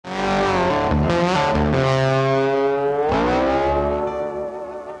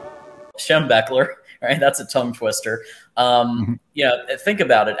Schembechler, right? That's a tongue twister. Think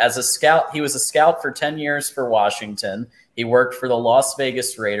about it. As a scout, he was a scout for 10 years for Washington. He worked for the Las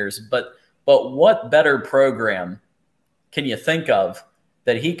Vegas Raiders. But what better program can you think of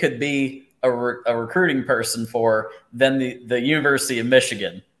that he could be a recruiting person for than the University of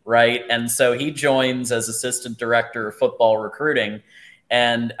Michigan, right? And so he joins as assistant director of football recruiting.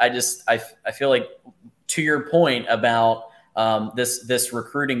 And I feel like, to your point about this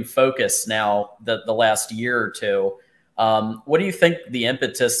recruiting focus now, the last year or two, what do you think the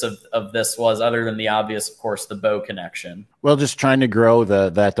impetus of this was, other than the obvious, of course, the Bo connection? Well, just trying to grow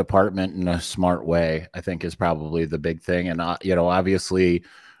that department in a smart way, I think, is probably the big thing. And, obviously,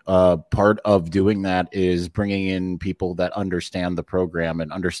 part of doing that is bringing in people that understand the program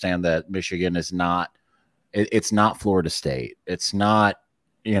and understand that Michigan is not, it's not Florida State. It's not,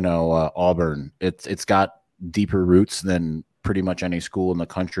 Auburn. It's got deeper roots than pretty much any school in the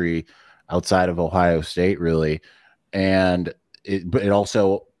country outside of Ohio State, really. And it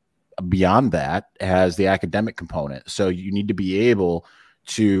also, beyond that, has the academic component. So you need to be able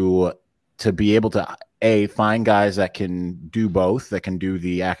to find guys that can do both, that can do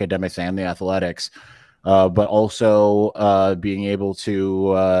the academics and the athletics, but also being able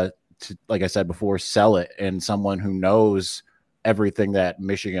to, like I said before, sell it, and someone who knows everything that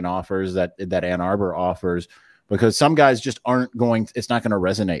Michigan offers, that Ann Arbor offers, because some guys just aren't going, it's not going to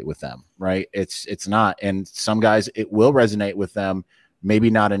resonate with them, right? It's not. And some guys, it will resonate with them, maybe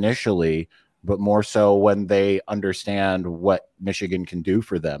not initially, but more so when they understand what Michigan can do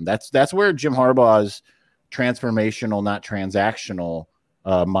for them. That's where Jim Harbaugh's transformational, not transactional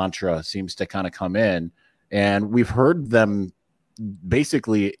mantra seems to kind of come in. And we've heard them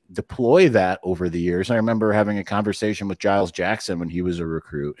basically deploy that over the years. I remember having a conversation with Giles Jackson when he was a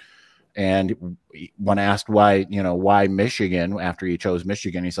recruit. And when asked why Michigan, after he chose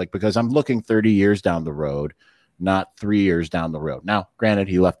Michigan, he's like, because I'm looking 30 years down the road, not 3 years down the road. Now, granted,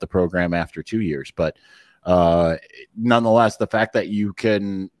 he left the program after 2 years, but nonetheless, the fact that you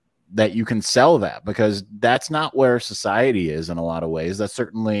can sell that, because that's not where society is in a lot of ways. That's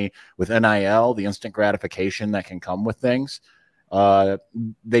certainly with NIL, the instant gratification that can come with things.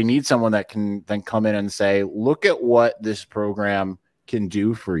 They need someone that can then come in and say, look at what this program can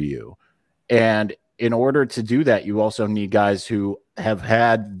do for you. And in order to do that, you also need guys who have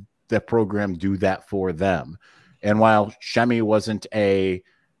had the program do that for them. And while Shemmy wasn't he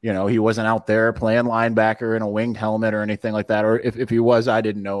wasn't out there playing linebacker in a winged helmet or anything like that, or if he was, I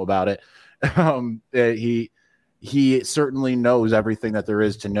didn't know about it. He certainly knows everything that there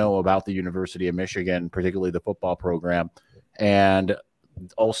is to know about the University of Michigan, particularly the football program. And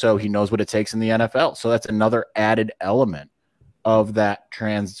also he knows what it takes in the NFL. So that's another added element of that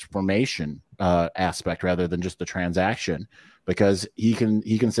transformation aspect, rather than just the transaction, because he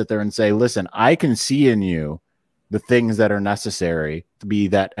can sit there and say, listen, I can see in you the things that are necessary to be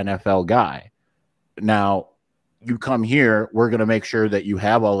that NFL guy. Now you come here, we're going to make sure that you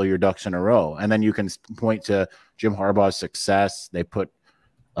have all of your ducks in a row. And then you can point to Jim Harbaugh's success. They put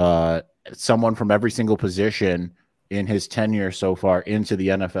someone from every single position in his tenure so far into the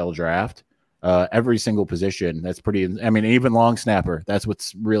NFL draft. Every single position. That's pretty, I mean, even long snapper, that's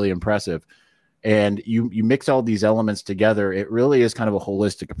what's really impressive. And you mix all these elements together, it really is kind of a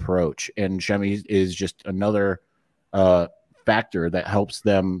holistic approach. And Shemmy is just another factor that helps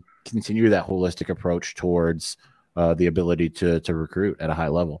them continue that holistic approach towards the ability to recruit at a high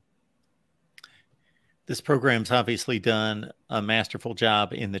level. This program's obviously done a masterful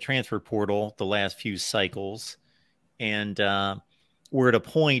job in the transfer portal the last few cycles. And we're at a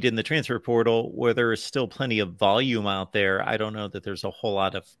point in the transfer portal where there is still plenty of volume out there. I don't know that there's a whole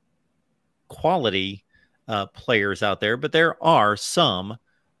lot of quality players out there, but there are some.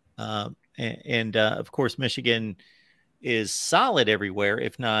 Of course, Michigan is solid everywhere,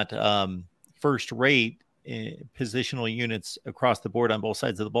 if not first rate positional units across the board on both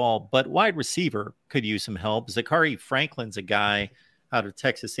sides of the ball. But wide receiver could use some help. Zachary Franklin's a guy out of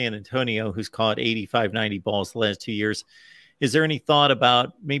Texas San Antonio who's caught 85, 90 balls the last 2 years. Is there any thought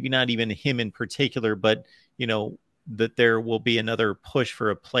about maybe not even him in particular, but, that there will be another push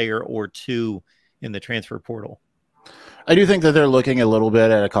for a player or two in the transfer portal? I do think that they're looking a little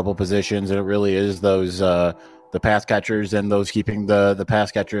bit at a couple positions, and it really is those the pass catchers and those keeping the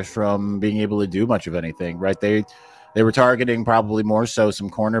pass catchers from being able to do much of anything, right? They were targeting probably more so some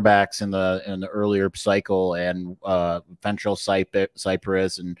cornerbacks in the earlier cycle, and Ventrell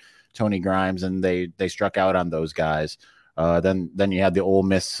Cypress and Tony Grimes, and they struck out on those guys. Then you had the Ole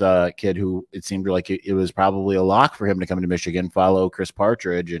Miss kid who it seemed like it was probably a lock for him to come to Michigan, follow Chris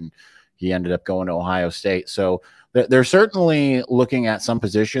Partridge, and he ended up going to Ohio State. So they're certainly looking at some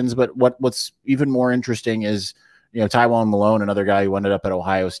positions, but what's even more interesting is, Tywone Malone, another guy who ended up at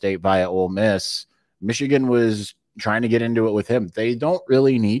Ohio State via Ole Miss. Michigan was trying to get into it with him. They don't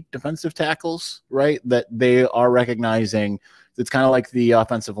really need defensive tackles, right? That they are recognizing. It's kind of like the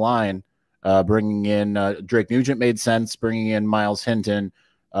offensive line. Bringing in Drake Nugent made sense. Bringing in Miles Hinton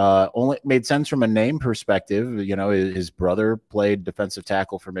only made sense from a name perspective. His brother played defensive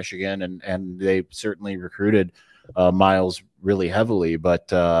tackle for Michigan, and they certainly recruited Miles really heavily.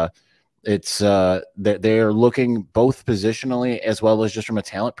 But it's they are looking both positionally as well as just from a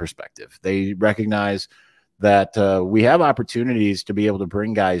talent perspective. They recognize that we have opportunities to be able to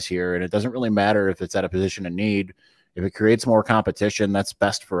bring guys here, and it doesn't really matter if it's at a position of need. If it creates more competition, that's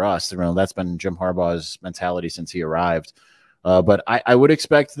best for us. That's been Jim Harbaugh's mentality since he arrived. But I would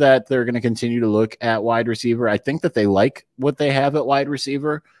expect that they're going to continue to look at wide receiver. I think that they like what they have at wide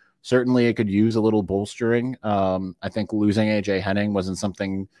receiver. Certainly, it could use a little bolstering. I think losing A.J. Henning wasn't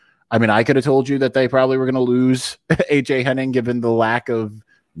something. I mean, I could have told you that they probably were going to lose A.J. Henning given the lack of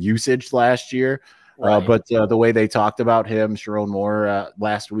usage last year. Right. But the way they talked about him, Sharon Moore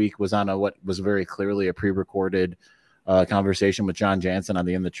last week was on what was very clearly a pre-recorded conversation with John Jansen on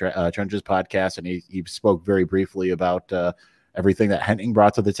the In the Trenches podcast, and he spoke very briefly about everything that Henning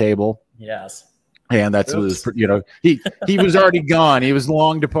brought to the table. Yes. And that's was, he was already gone. He was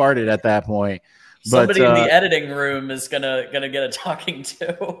long departed at that point. Somebody in the editing room is gonna get a talking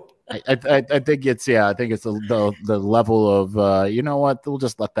to. I think it's the level of you know what, we'll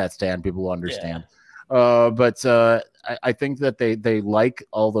just let that stand. People will understand. Yeah. But I think that they like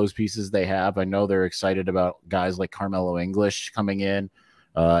all those pieces they have. I know they're excited about guys like Carmelo English coming in.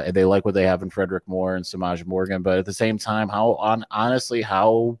 And they like what they have in Frederick Moore and Samaj Morgan. But at the same time, honestly,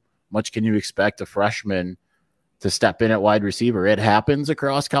 how much can you expect a freshman to step in at wide receiver? It happens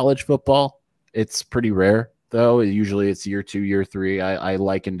across college football. It's pretty rare, though. Usually it's year 2, year 3. I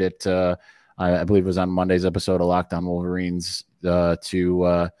likened it to, I believe it was on Monday's episode of Locked On Wolverines or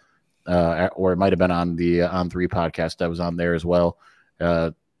it might have been on the On 3 podcast I was on there as well.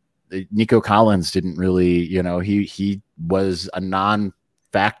 Nico Collins didn't really, he was a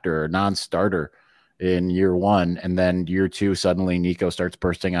non-factor, non-starter in year 1, and then year 2, suddenly Nico starts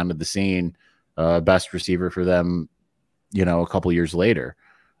bursting onto the scene, best receiver for them, a couple years later.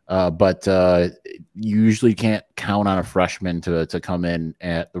 But you usually can't count on a freshman to come in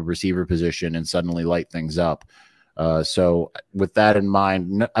at the receiver position and suddenly light things up. So with that in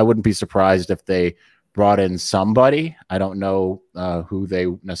mind, I wouldn't be surprised if they brought in somebody. I don't know who they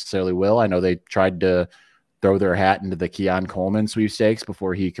necessarily will. I know they tried to throw their hat into the Keon Coleman sweepstakes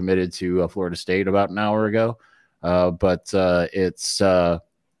before he committed to Florida State about an hour ago. But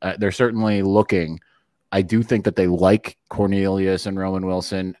they're certainly looking. I do think that they like Cornelius and Roman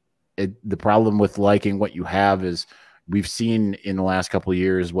Wilson. The problem with liking what you have is we've seen in the last couple of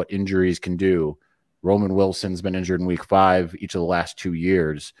years what injuries can do. Roman Wilson's been injured in week 5 each of the last 2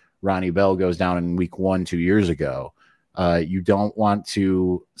 years. Ronnie Bell goes down in week 1 2 years ago. You don't want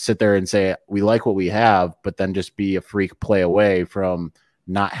to sit there and say, we like what we have, but then just be a freak play away from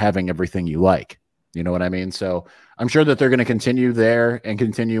not having everything you like. You know what I mean? So I'm sure that they're going to continue there and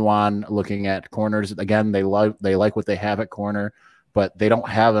continue on looking at corners. Again, they like what they have at corner, but they don't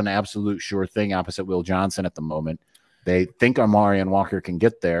have an absolute sure thing opposite Will Johnson at the moment. They think Amarian Walker can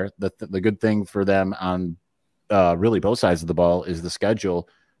get there. The good thing for them on really both sides of the ball is the schedule.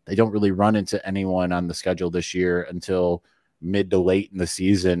 They don't really run into anyone on the schedule this year until mid to late in the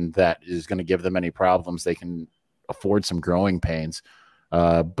season that is going to give them any problems. They can afford some growing pains.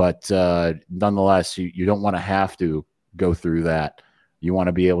 But nonetheless, you don't want to have to go through that. You want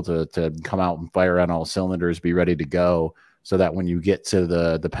to be able to come out and fire on all cylinders, be ready to go, so that when you get to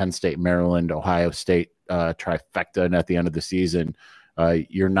the Penn State, Maryland, Ohio State trifecta and at the end of the season,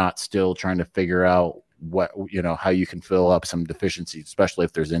 you're not still trying to figure out how you can fill up some deficiencies, especially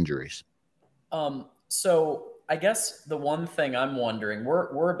if there's injuries. So I guess the one thing I'm wondering,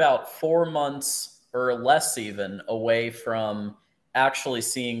 we're about 4 months or less even away from actually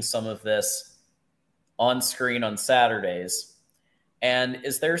seeing some of this on screen on Saturdays. And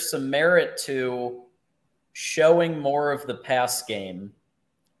is there some merit to showing more of the pass game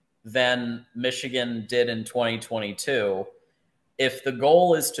than Michigan did in 2022 if the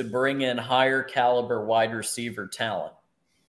goal is to bring in higher caliber wide receiver talent?